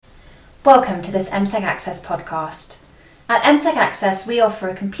Welcome to this MTech Access podcast. At MTech Access, we offer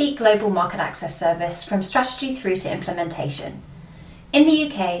a complete global market access service from strategy through to implementation. In the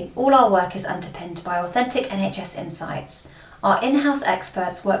UK, all our work is underpinned by authentic NHS insights. Our in-house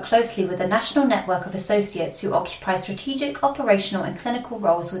experts work closely with a national network of associates who occupy strategic, operational and clinical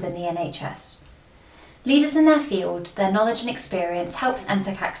roles within the NHS. Leaders in their field, their knowledge and experience helps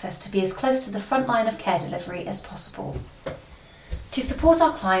MTech Access to be as close to the front line of care delivery as possible. To support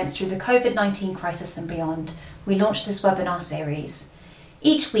our clients through the COVID-19 crisis and beyond, we launched this webinar series.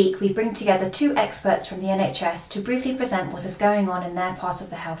 Each week, we bring together two experts from the NHS to briefly present what is going on in their part of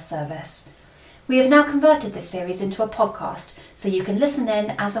the health service. We have now converted this series into a podcast, so you can listen in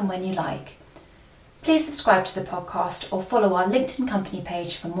as and when you like. Please subscribe to the podcast or follow our LinkedIn company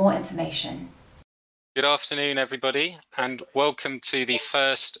page for more information. Good afternoon, everybody, and welcome to the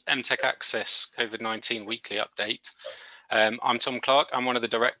first MTech Access COVID-19 weekly update. I'm Tom Clark. I'm one of the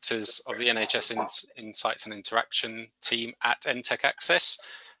directors of the NHS Insights and Interaction team at MTech Access.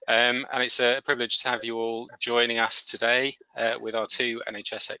 And it's a privilege to have you all joining us today with our two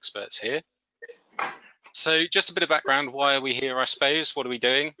NHS experts here. So just a bit of background, why are we here, I suppose? What are we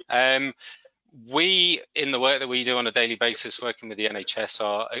doing? We, in the work that we do on a daily basis working with the NHS,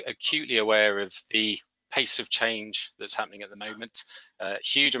 are acutely aware of the pace of change that's happening at the moment.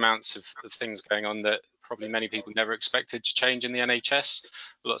 Huge amounts of things going on that probably many people never expected to change in the NHS.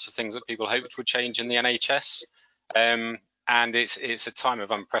 Lots of things that people hoped would change in the NHS. And it's a time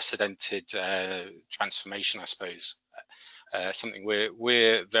of unprecedented transformation, I suppose. Something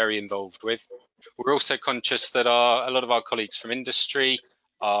we're very involved with. We're also conscious that a lot of our colleagues from industry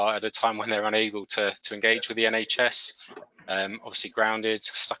are at a time when they're unable to engage with the NHS, obviously grounded,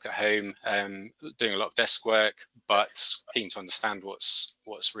 stuck at home, doing a lot of desk work, but keen to understand what's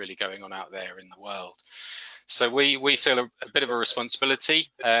really going on out there in the world. So we feel a bit of a responsibility,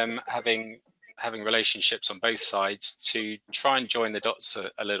 having relationships on both sides, to try and join the dots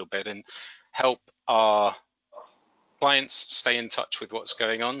a little bit and help our clients stay in touch with what's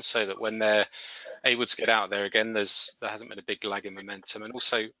going on, so that when they're able to get out there again, there hasn't been a big lag in momentum. And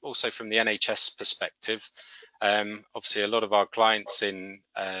also from the NHS perspective, obviously a lot of our clients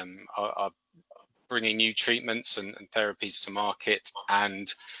are bringing new treatments and therapies to market,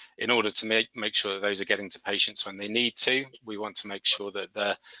 and in order to make sure that those are getting to patients when they need to, we want to make sure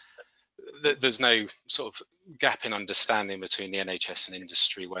that there's no sort of gap in understanding between the NHS and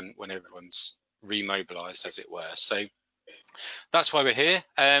industry when everyone's remobilized, as it were. So that's why we're here.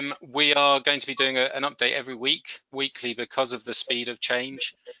 We are going to be doing an update every weekly, because of the speed of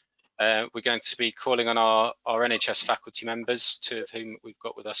change. We're going to be calling on our NHS faculty members, two of whom we've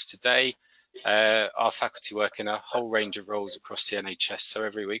got with us today. Our faculty work in a whole range of roles across the NHS, so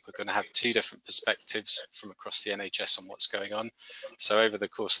every week we're going to have two different perspectives from across the NHS on what's going on. So over the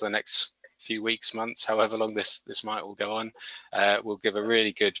course of the next few weeks, months, however long this might all go on, we'll give a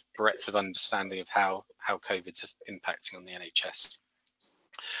really good breadth of understanding of how COVID's impacting on the NHS.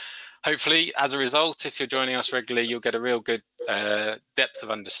 Hopefully, as a result, if you're joining us regularly, you'll get a real good depth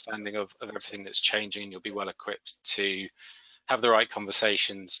of understanding of everything that's changing, and you'll be well equipped to have the right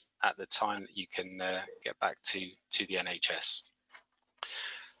conversations at the time that you can get back to the NHS.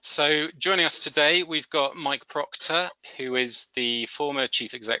 So joining us today, we've got Mike Proctor, who is the former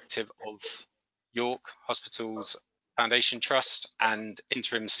Chief Executive of York Hospitals Foundation Trust and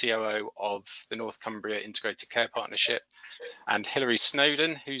interim COO of the North Cumbria Integrated Care Partnership, and Hilary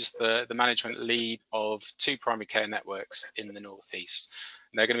Snowden, who's the management lead of two primary care networks in the North East.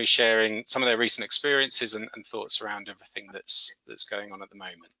 And they're going to be sharing some of their recent experiences and thoughts around everything that's going on at the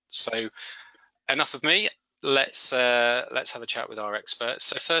moment. So enough of me. Let's have a chat with our experts.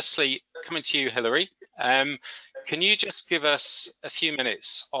 So firstly, coming to you, Hilary, can you just give us a few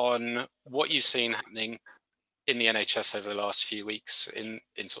minutes on what you've seen happening in the NHS over the last few weeks in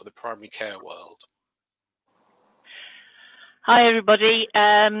sort of the primary care world? Hi, everybody.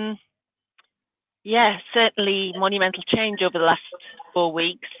 Yeah, certainly monumental change over the last 4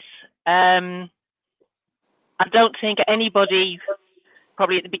 weeks. I don't think anybody,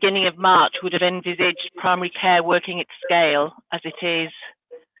 probably at the beginning of March, would have envisaged primary care working at scale as it is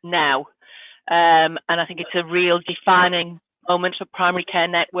now. And I think it's a real defining moment for primary care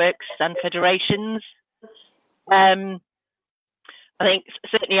networks and federations. I think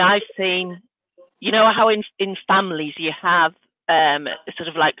certainly I've seen, you know how in families you have sort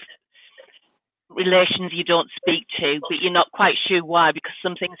of like relations you don't speak to, but you're not quite sure why, because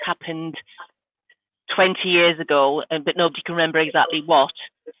something's happened 20 years ago, but nobody can remember exactly what,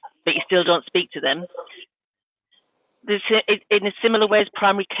 but you still don't speak to them. In a similar way as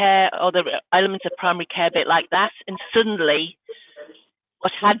primary care, or the elements of primary care, a bit like that, and suddenly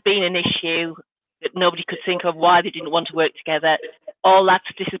what had been an issue that nobody could think of why they didn't want to work together, all that's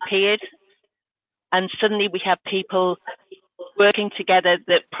disappeared. And suddenly we have people working together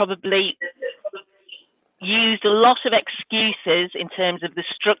that probably used a lot of excuses in terms of the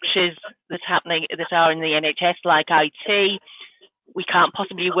structures that are in the NHS, like IT. We can't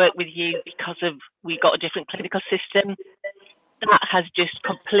possibly work with you because we've got a different clinical system. That has just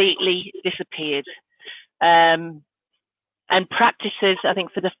completely disappeared. And practices, I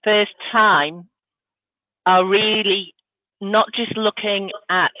think, for the first time, are really not just looking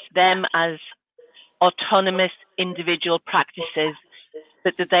at them as autonomous individual practices,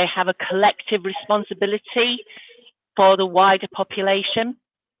 but that they have a collective responsibility for the wider population.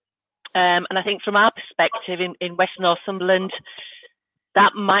 And I think from our perspective in West Northumberland,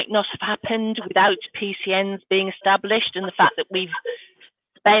 that might not have happened without PCNs being established, and the fact that we've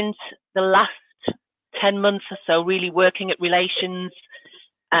spent the last 10 months or so really working at relations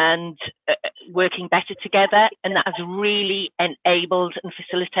and working better together, and that has really enabled and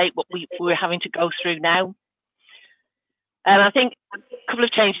facilitate what we're having to go through now. And I think a couple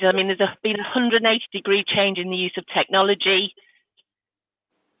of changes. I mean, there's been a 180-degree change in the use of technology.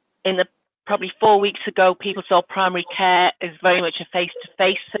 Probably 4 weeks ago, people saw primary care as very much a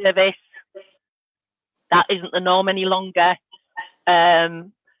face-to-face service. That isn't the norm any longer.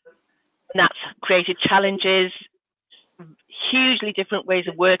 And that's created challenges, hugely different ways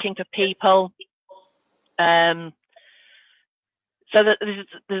of working for people. So that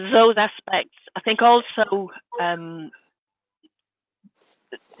there's those aspects. I think also an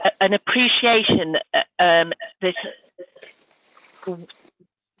appreciation that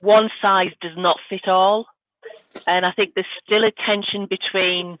one size does not fit all. And I think there's still a tension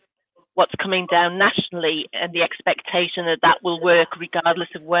between what's coming down nationally and the expectation that that will work regardless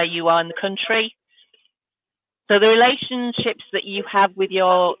of where you are in the country. So the relationships that you have with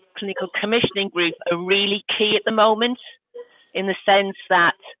your clinical commissioning group are really key at the moment, in the sense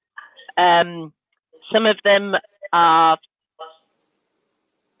that some of them are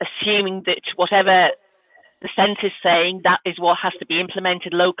assuming that whatever the centre's saying, that is what has to be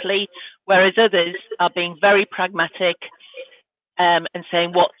implemented locally, whereas others are being very pragmatic and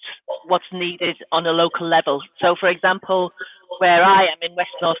saying what's needed on a local level. So, for example, where I am in West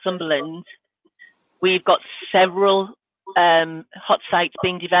Northumberland, we've got several hot sites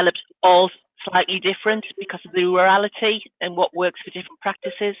being developed, all slightly different because of the rurality and what works for different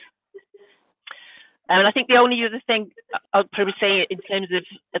practices. And I think the only other thing I'll probably say in terms of,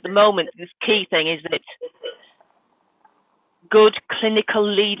 at the moment, this key thing is that good clinical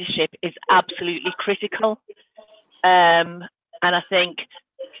leadership is absolutely critical. And I think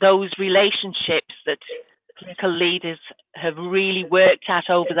those relationships that clinical leaders have really worked at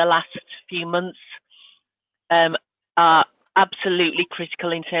over the last few months are absolutely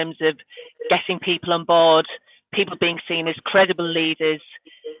critical in terms of getting people on board, people being seen as credible leaders,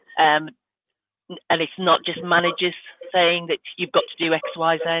 and it's not just managers saying that you've got to do X,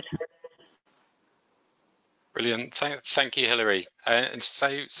 Y, Z. Brilliant. Thank you, Hilary. And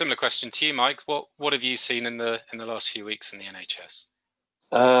so, similar question to you, Mike. What have you seen in the last few weeks in the NHS?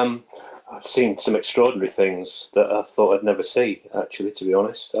 I've seen some extraordinary things that I thought I'd never see, actually, to be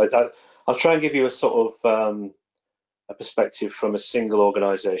honest. I'll try and give you a sort of a perspective from a single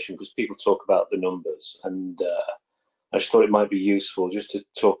organisation, because people talk about the numbers, and I just thought it might be useful just to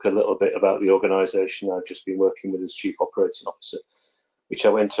talk a little bit about the organisation I've just been working with as Chief Operating Officer, which I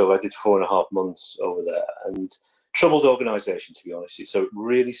went to. I did 4.5 months over there, and troubled organisation, to be honest. It's so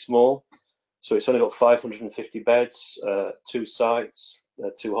really small, so it's only got 550 beds, 2 sites,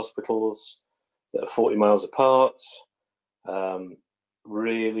 2 hospitals that are 40 miles apart.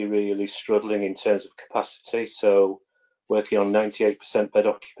 Really struggling in terms of capacity, so working on 98% bed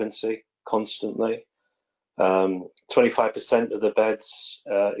occupancy constantly. 25% of the beds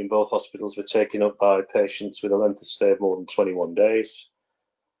in both hospitals were taken up by patients with a length of stay of more than 21 days.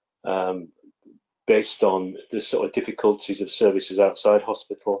 Based on the sort of difficulties of services outside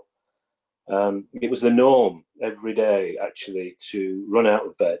hospital. It was the norm every day, actually, to run out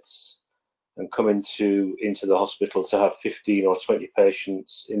of beds and come into the hospital to have 15 or 20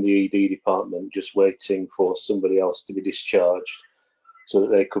 patients in the ED department just waiting for somebody else to be discharged so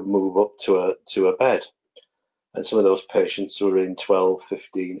that they could move up to a bed. And some of those patients were in 12,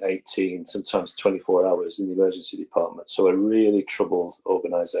 15, 18, sometimes 24 hours in the emergency department. So a really troubled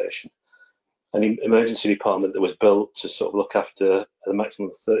organisation. An emergency department that was built to sort of look after a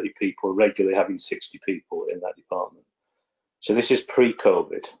maximum of 30 people, regularly having 60 people in that department. So this is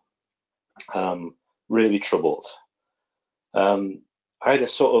pre-COVID, really troubled. I had a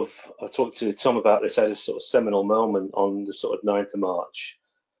sort of, I talked to Tom about this, I had a sort of seminal moment on the sort of 9th of March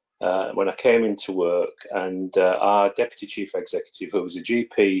when I came into work, and our Deputy Chief Executive, who was a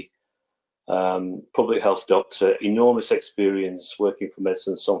GP, public health doctor, enormous experience working for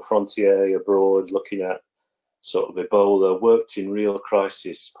Médecins Sans Frontières abroad, looking at sort of Ebola, worked in real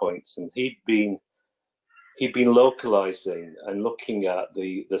crisis points, and he'd been localizing and looking at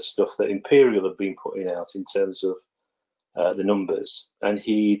the stuff that Imperial had been putting out in terms of the numbers, and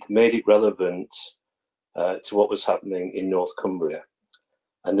he'd made it relevant to what was happening in North Cumbria.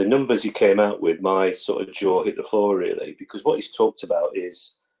 And the numbers he came out with, my sort of jaw hit the floor really, because what he's talked about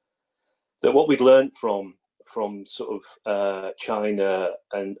is that what we'd learned from sort of China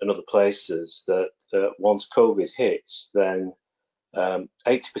and other places, that once COVID hits, then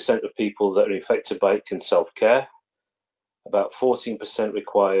 80% of people that are infected by it can self-care. About 14%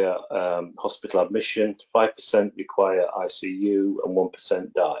 require hospital admission, 5% require ICU, and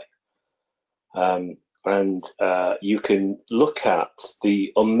 1% die. And you can look at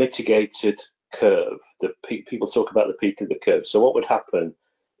the unmitigated curve. People talk about the peak of the curve. So what would happen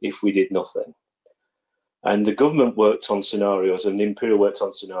if we did nothing? And the government worked on scenarios, and Imperial worked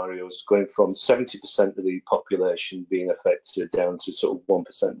on scenarios going from 70% of the population being affected down to sort of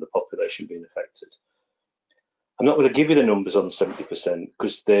 1% of the population being affected. I'm not going to give you the numbers on 70%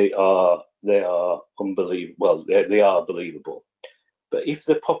 because they are unbelievable. Well, they are believable. But if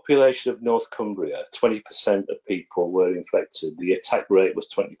the population of North Cumbria, 20% of people were infected, the attack rate was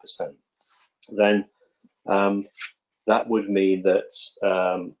 20%, then that would mean that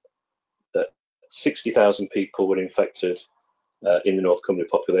 60,000 people were infected in the North Cumbria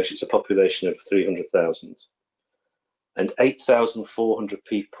population. It's a population of 300,000. And 8,400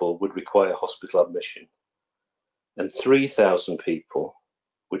 people would require hospital admission. And 3,000 people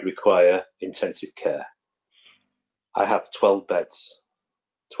would require intensive care. I have 12 beds.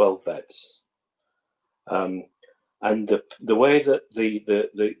 12 beds. And the way that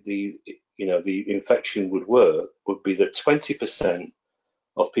the infection would work would be that 20%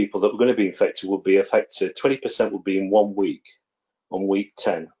 of people that were going to be infected would be affected. 20% would be in 1 week, on week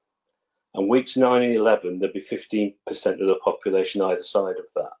 10. And weeks 9 and 11, there'd be 15% of the population either side of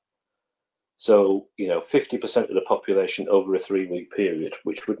that. So, 50% of the population over a 3-week period,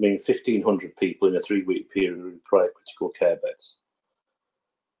 which would mean 1,500 people in a 3-week period require critical care beds.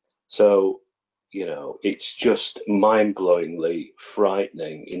 So, it's just mind-blowingly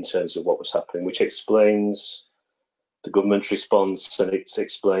frightening in terms of what was happening, which explains the government's response, and it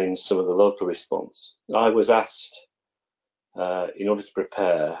explains some of the local response. I was asked, in order to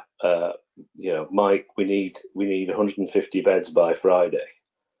prepare, Mike, we need 150 beds by Friday.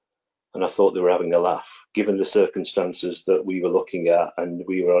 And I thought they were having a laugh, given the circumstances that we were looking at, and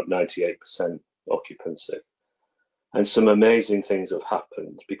we were at 98% occupancy. And some amazing things have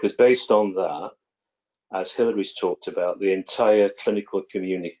happened, because based on that, as Hilary's talked about, the entire clinical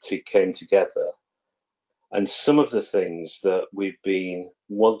community came together. And some of the things that we've been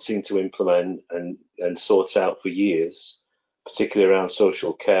wanting to implement and sort out for years, particularly around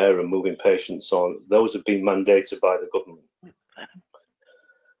social care and moving patients on, those have been mandated by the government.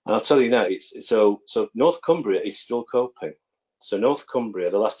 And I'll tell you now, so North Cumbria is still coping. So North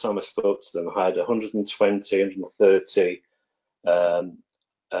Cumbria, the last time I spoke to them, had 130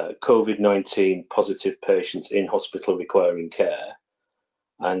 COVID-19 positive patients in hospital requiring care,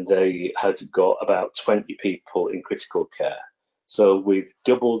 and they had got about 20 people in critical care. So we've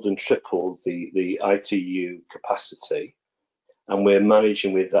doubled and tripled the ITU capacity, and we're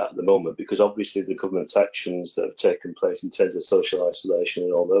managing with that at the moment, because obviously the government's actions that have taken place in terms of social isolation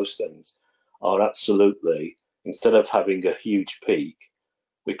and all those things are absolutely, instead of having a huge peak,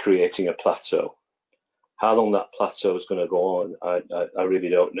 we're creating a plateau. How long that plateau is going to go on, I really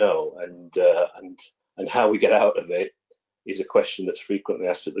don't know, and how we get out of it is a question that's frequently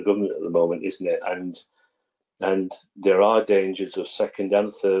asked at the government at the moment, isn't it? And there are dangers of second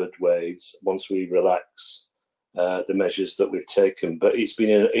and third waves once we relax the measures that we've taken. But it's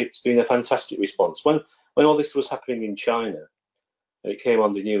been a fantastic response. When all this was happening in China, it came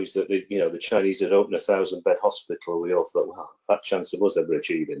on the news that the Chinese had opened a 1,000-bed hospital. We all thought, well, fat chance of us ever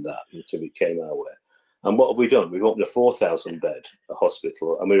achieving that, until it came our way. And what have we done? We've opened a 4,000-bed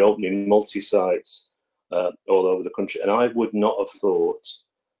hospital, and we're opening multi-sites all over the country. And I would not have thought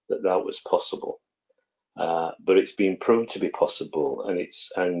that was possible, but it's been proven to be possible.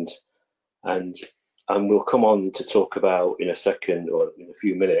 And we'll come on to talk about in a second, or in a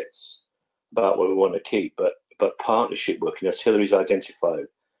few minutes, about what we want to keep. But partnership working, as Hilary's identified,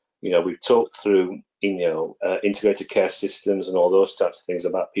 we've talked through integrated care systems and all those types of things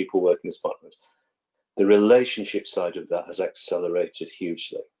about people working as partners. the relationship side of that has accelerated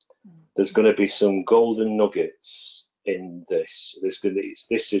hugely. There's going to be some golden nuggets in this.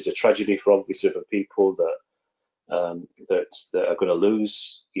 This is a tragedy for obviously for people that are going to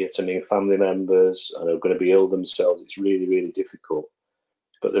lose yet another family members and are going to be ill themselves. It's really, really difficult.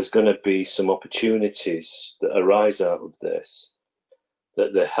 But there's going to be some opportunities that arise out of this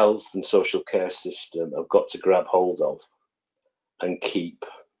that the health and social care system have got to grab hold of and keep,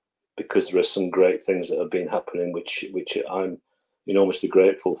 because there are some great things that have been happening, which I'm enormously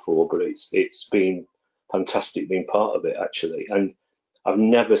grateful for. But it's been fantastic being part of it, actually. And I've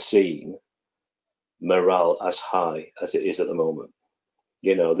never seen morale as high as it is at the moment.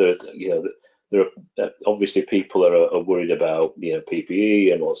 There are obviously people are worried about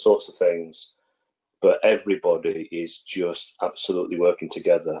PPE and all sorts of things, but everybody is just absolutely working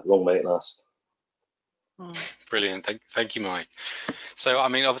together. Long may it last. Brilliant, thank you, Mike. So I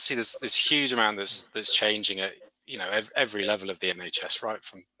mean, obviously there's huge amount that's changing at every level of the NHS, right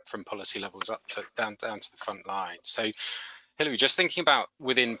from policy levels up to down to the front line. So Hilary, just thinking about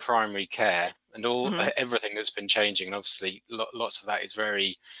within primary care and everything that's been changing, and obviously lots of that is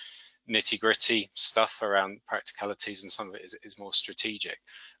very nitty-gritty stuff around practicalities, and some of it is more strategic.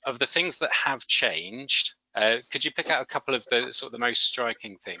 Of the things that have changed, could you pick out a couple of the sort of the most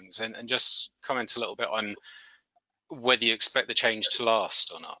striking things, and just comment a little bit on whether you expect the change to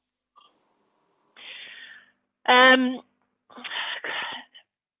last or not?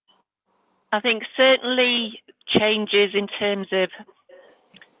 I think certainly changes in terms of,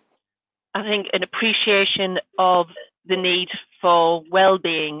 I think, an appreciation of the need for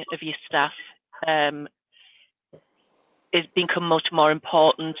well-being of your staff is become much more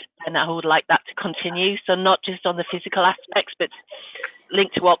important, and I would like that to continue. So not just on the physical aspects, but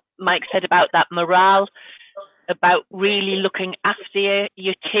linked to what Mike said about that morale, about really looking after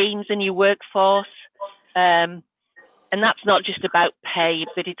your teams and your workforce. And that's not just about pay,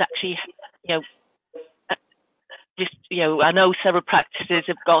 but it's actually, I know several practices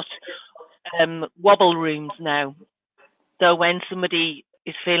have got wobble rooms now. So when somebody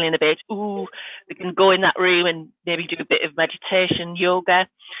is feeling a bit, they can go in that room and maybe do a bit of meditation, yoga.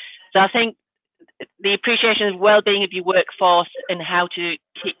 So I think the appreciation of well-being of your workforce and how to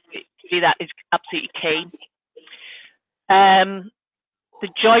do that is absolutely key. The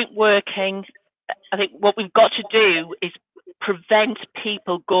joint working, I think what we've got to do is prevent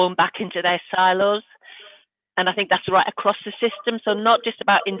people going back into their silos. And I think that's right across the system. So not just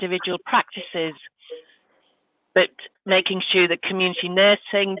about individual practices, but making sure that community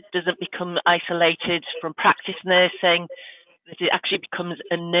nursing doesn't become isolated from practice nursing, that it actually becomes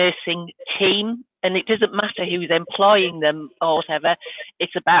a nursing team. And it doesn't matter who's employing them or whatever.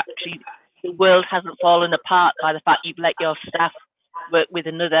 It's about actually the world hasn't fallen apart by the fact you've let your staff work with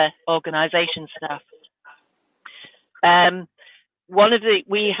another organisation staff.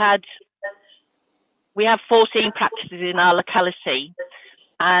 We have 14 practices in our locality,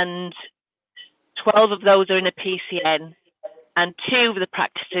 and 12 of those are in a PCN, and 2 of the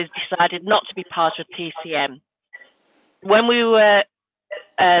practices decided not to be part of PCN. When we were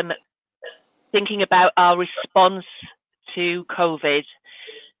thinking about our response to COVID,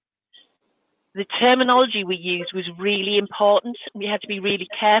 the terminology we used was really important. We had to be really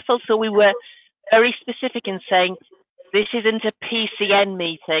careful. So we were very specific in saying, this isn't a PCN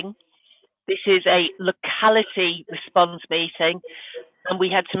meeting. This is a locality response meeting. And we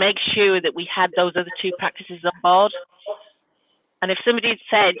had to make sure that we had those other 2 practices on board. And if somebody had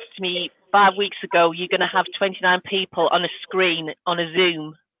said to me 5 weeks ago, you're going to have 29 people on a screen, on a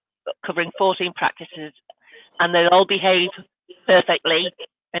Zoom, covering 14 practices, and they'll all behave perfectly,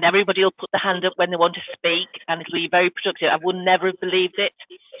 and everybody will put their hand up when they want to speak, and it'll be very productive, I would never have believed it.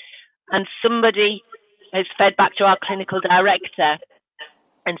 And somebody has fed back to our clinical director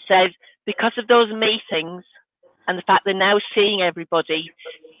and said, because of those meetings and the fact they're now seeing everybody,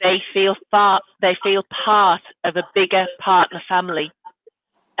 they feel part of a bigger partner family.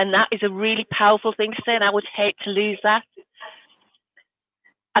 And that is a really powerful thing to say, and I would hate to lose that.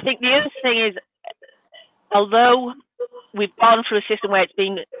 I think the other thing is, although we've gone through a system where it's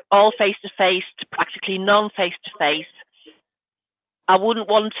been all face-to-face to practically non-face-to-face, I wouldn't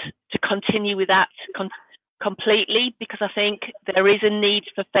want to continue with that completely, because I think there is a need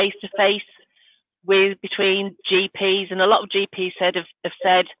for face-to-face between GPs, and a lot of GPs have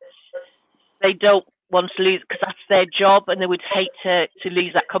said they don't want to lose, because that's their job, and they would hate to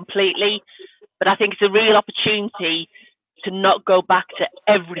lose that completely. But I think it's a real opportunity to not go back to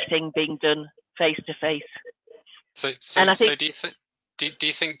everything being done face-to-face. So do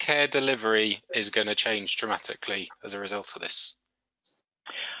you think care delivery is going to change dramatically as a result of this?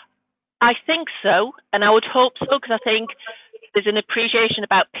 I think so, and I would hope so, because I think there's an appreciation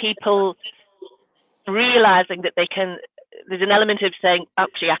about people realizing that there's an element of saying,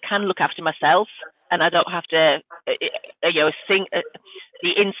 actually, I can look after myself, and I don't have to,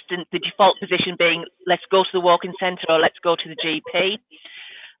 the default position being, let's go to the walk-in centre or let's go to the GP.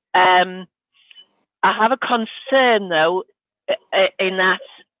 I have a concern, though, in that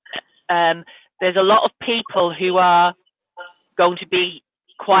there's a lot of people who are going to be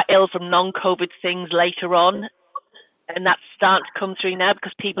quite ill from non-COVID things later on, and that's starting to come through now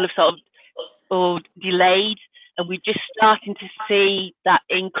because people have sort of delayed, and we're just starting to see that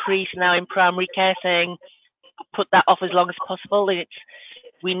increase now in primary care, saying put that off as long as possible.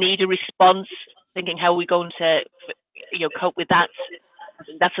 We need a response, thinking how are we going to cope with that. I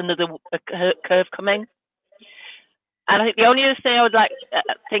think that's another curve coming. And I think the only other thing I would like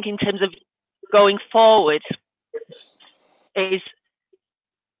think in terms of going forward is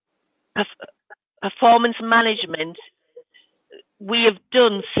performance management. We have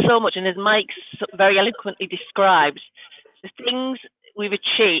done so much, and as Mike very eloquently described, the things we've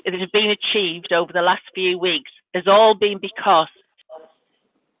achieved, that have been achieved over the last few weeks, has all been because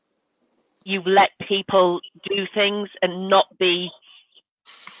you've let people do things and not be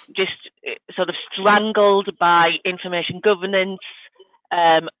just sort of strangled by information governance,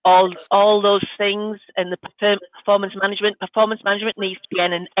 all those things, and the performance management. Performance management needs to be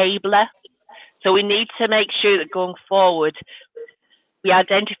an enabler. So we need to make sure that going forward, we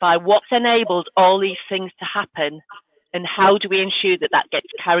identify what's enabled all these things to happen, and how do we ensure that that gets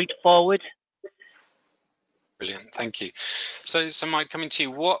carried forward. Brilliant, thank you. So Mike, coming to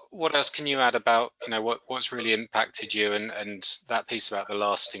you, what else can you add about what's really impacted you and that piece about the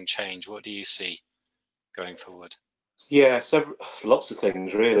lasting change? What do you see going forward? Yeah, lots of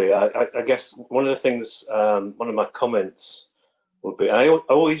things really. I guess one of the things, one of my comments would be, I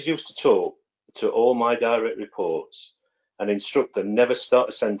always used to talk to all my direct reports and instruct them never start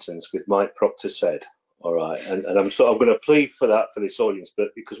a sentence with Mike Proctor said. All right, and I'm going to plead for that for this audience,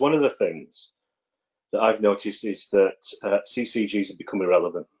 but because one of the things that I've noticed is that CCGs have become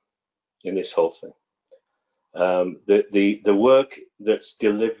irrelevant in this whole thing. The work that's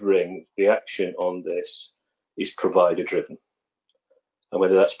delivering the action on this is provider driven, and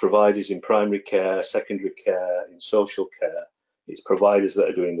whether that's providers in primary care, secondary care, in social care, it's providers that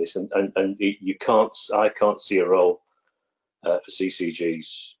are doing this, and I can't see a role for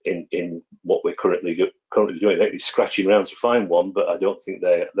CCGs in what we're currently doing. They're scratching around to find one, but I don't think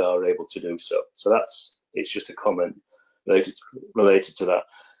they are able to do so. So it's just a comment related to that.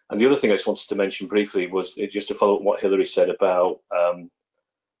 And the other thing I just wanted to mention briefly was just to follow up what Hilary said about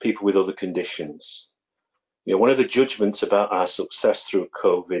people with other conditions. One of the judgments about our success through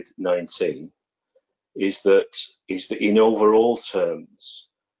COVID-19 is that in overall terms,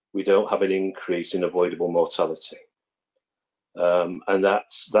 we don't have an increase in avoidable mortality. And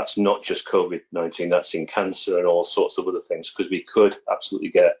that's not just COVID-19, that's in cancer and all sorts of other things, because we could absolutely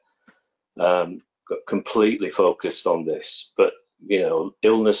get completely focused on this, but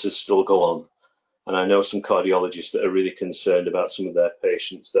illnesses still go on. And I know some cardiologists that are really concerned about some of their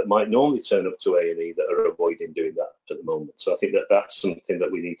patients that might normally turn up to A&E that are avoiding doing that at the moment. So I think that's something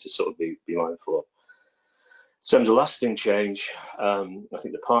that we need to sort of be mindful of. In terms of lasting change, I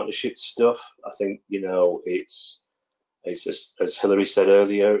think the partnership stuff, I think, it's as Hilary said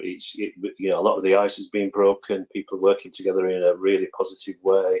earlier, a lot of the ice has been broken, people are working together in a really positive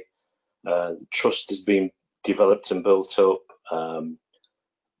way, trust has been developed and built up,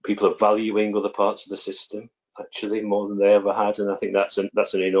 people are valuing other parts of the system actually more than they ever had, and I think that's an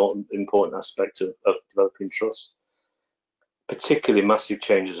important aspect of developing trust. Particularly massive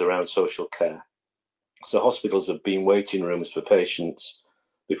changes around social care. So hospitals have been waiting rooms for patients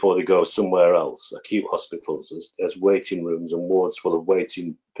before they go somewhere else. Acute hospitals as waiting rooms and wards full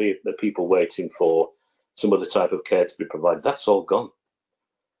of people waiting for some other type of care to be provided. That's all gone.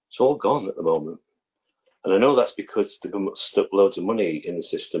 It's all gone at the moment. And I know that's because the government stuck loads of money in the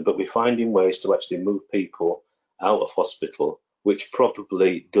system, but we're finding ways to actually move people out of hospital, which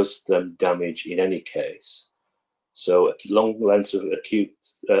probably does them damage in any case. So long lengths of acute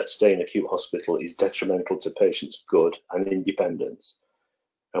stay in acute hospital is detrimental to patients' good and independence.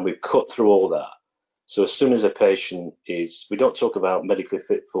 And we've cut through all that. So as soon as a patient we don't talk about medically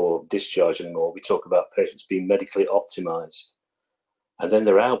fit for discharge anymore, we talk about patients being medically optimized. And then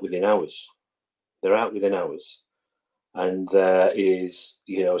they're out within hours. They're out within hours. And there is,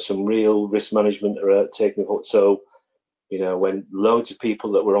 some real risk management taking hold. So, when loads of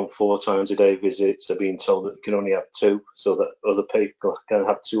people that were on 4 times a day visits are being told that they can only have 2, so that other people can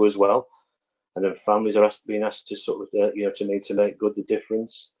have 2 as well. And then families are being asked to sort of, to make good the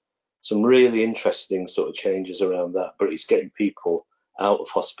difference. some really interesting sort of changes around that, but it's getting people out of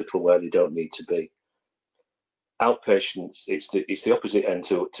hospital where they don't need to be. Outpatients, it's the opposite end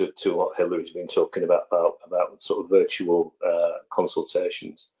to what Hillary's been talking about sort of virtual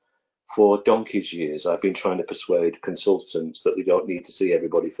consultations. For donkey's years, I've been trying to persuade consultants that they don't need to see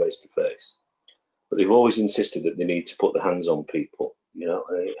everybody face to face, but they've always insisted that they need to put their hands on people, you know,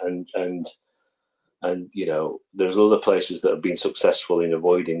 and you know, there's other places that have been successful in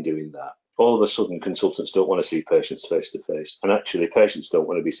avoiding doing that. All of a sudden, consultants don't want to see patients face to face, and actually patients don't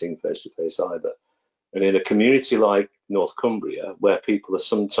want to be seen face to face either. And in a community like North Cumbria, where people are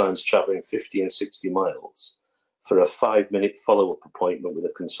sometimes travelling 50 and 60 miles for a 5-minute follow-up appointment with a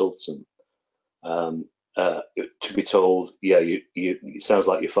consultant, to be told, yeah, it sounds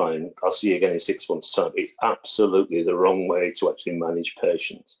like you're fine, I'll see you again in 6 months' time, it's absolutely the wrong way to actually manage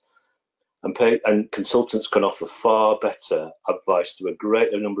patients. And consultants can offer far better advice to a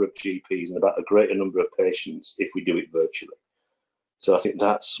greater number of GPs and about a greater number of patients if we do it virtually. So I think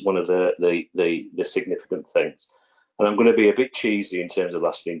that's one of the significant things. And I'm going to be a bit cheesy in terms of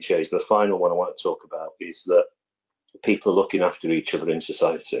lasting change. The final one I want to talk about is that people are looking after each other in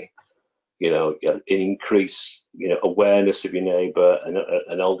society. You know, increase, you know, awareness of your neighbour,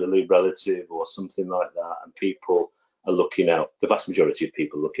 an elderly relative or something like that, and people are looking out. The vast majority of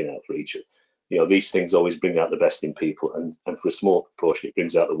people are looking out for each other. You know, these things always bring out the best in people, and for a small proportion, it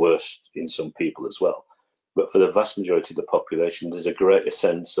brings out the worst in some people as well. But for the vast majority of the population, there's a greater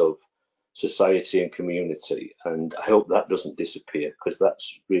sense of society and community, and I hope that doesn't disappear, because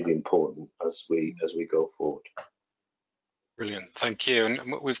that's really important as we go forward. Brilliant, thank you. And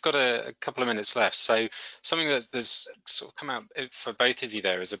we've got a couple of minutes left. So something that's sort of come out for both of you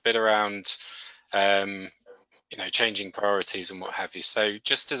there is a bit around, you know, changing priorities and what have you. So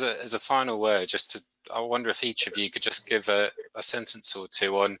just as a final word, I wonder if each of you could just give a sentence or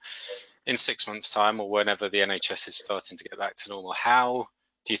two on, in 6 months' time or whenever the NHS is starting to get back to normal, how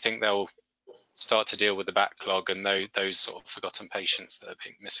do you think they'll start to deal with the backlog and those sort of forgotten patients that are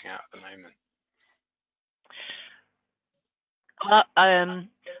missing out at the moment?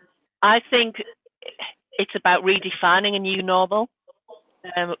 I think it's about redefining a new normal.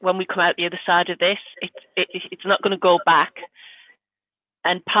 When we come out the other side of this, it's not going to go back.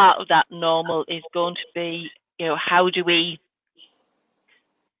 And part of that normal is going to be, you know, how do we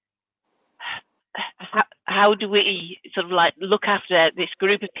sort of like look after this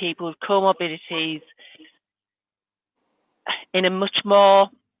group of people with comorbidities in a much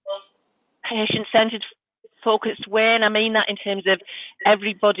more patient-centered, focused way. And I mean that in terms of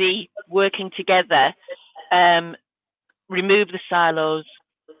everybody working together, remove the silos,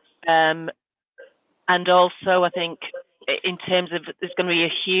 and also I think in terms of there's going to be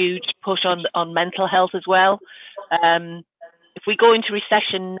a huge push on mental health as well. If we go into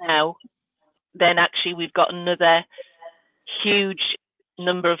recession now, then actually we've got another huge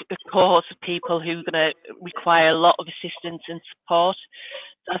number of cohorts of people who are going to require a lot of assistance and support.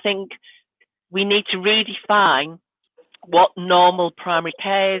 So I think we need to redefine what normal primary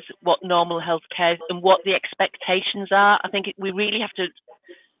care is, what normal health care is, and what the expectations are. I think we really have to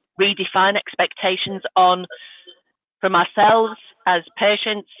redefine expectations from ourselves as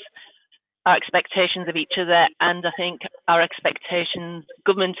patients, our expectations of each other, and I think our expectations,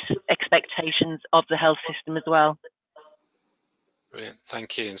 government expectations of the health system as well. Brilliant,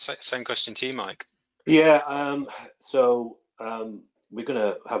 thank you. And same question to you, Mike. Yeah, we're going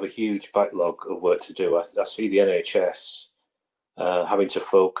to have a huge backlog of work to do. I see the NHS having to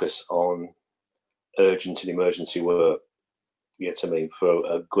focus on urgent and emergency work, you know, to me, for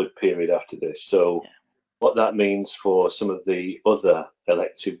a good period after this. So what that means for some of the other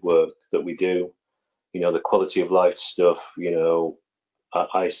elective work that we do, you know, the quality of life stuff, you know,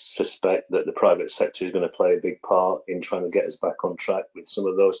 I suspect that the private sector is going to play a big part in trying to get us back on track with some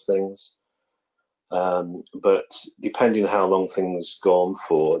of those things. But depending on how long things go on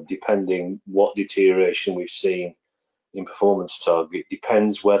for, depending what deterioration we've seen in performance target,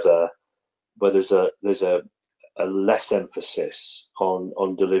 depends whether there's a less emphasis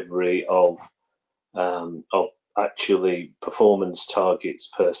on delivery of actually performance targets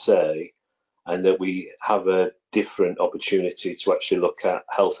per se, and that we have a different opportunity to actually look at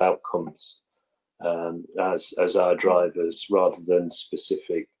health outcomes as our drivers, rather than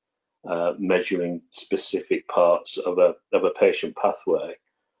specific measuring specific parts of a patient pathway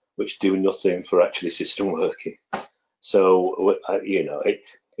which do nothing for actually system working. So you know,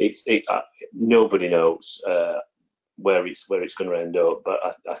 nobody knows where it's going to end up, but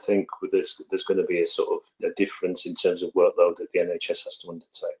I think with this, there's going to be a sort of a difference in terms of workload that the NHS has to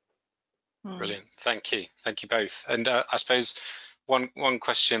undertake. Brilliant, thank you both. And I suppose one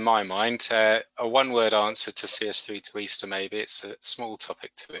question in my mind, a one-word answer to see us through to Easter. Maybe it's a small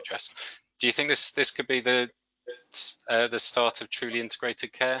topic to address. Do you think this could be the start of truly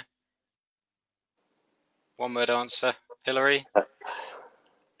integrated care? One-word answer, Hilary.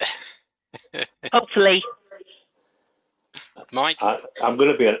 Hopefully. Mike. I'm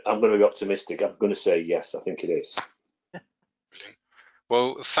going to be optimistic. I'm going to say yes. I think it is. Brilliant.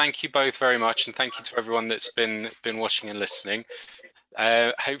 Well, thank you both very much, and thank you to everyone that's been watching and listening.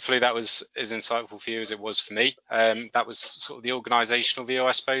 Hopefully that was as insightful for you as it was for me. That was sort of the organisational view,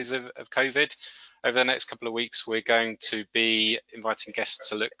 I suppose, of COVID. Over the next couple of weeks, we're going to be inviting guests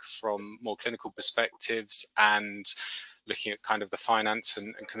to look from more clinical perspectives and looking at kind of the finance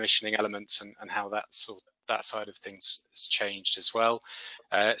and commissioning elements and how that side of things has changed as well.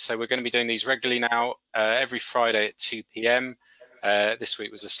 So we're going to be doing these regularly now, every Friday at 2 p.m. This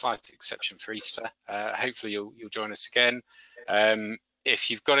week was a slight exception for Easter. Hopefully you'll join us again.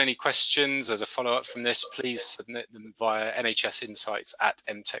 If you've got any questions as a follow-up from this, please submit them via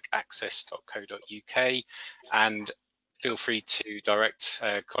nhsinsights@mtechaccess.co.uk, and feel free to direct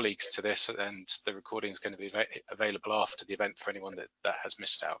colleagues to this, and the recording is going to be available after the event for anyone that has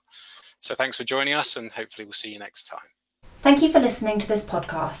missed out. So thanks for joining us, and hopefully we'll see you next time. Thank you for listening to this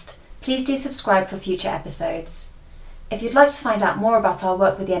podcast. Please do subscribe for future episodes. If you'd like to find out more about our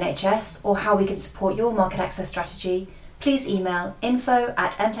work with the NHS or how we can support your market access strategy, please email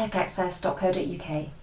info@mtechaccess.co.uk.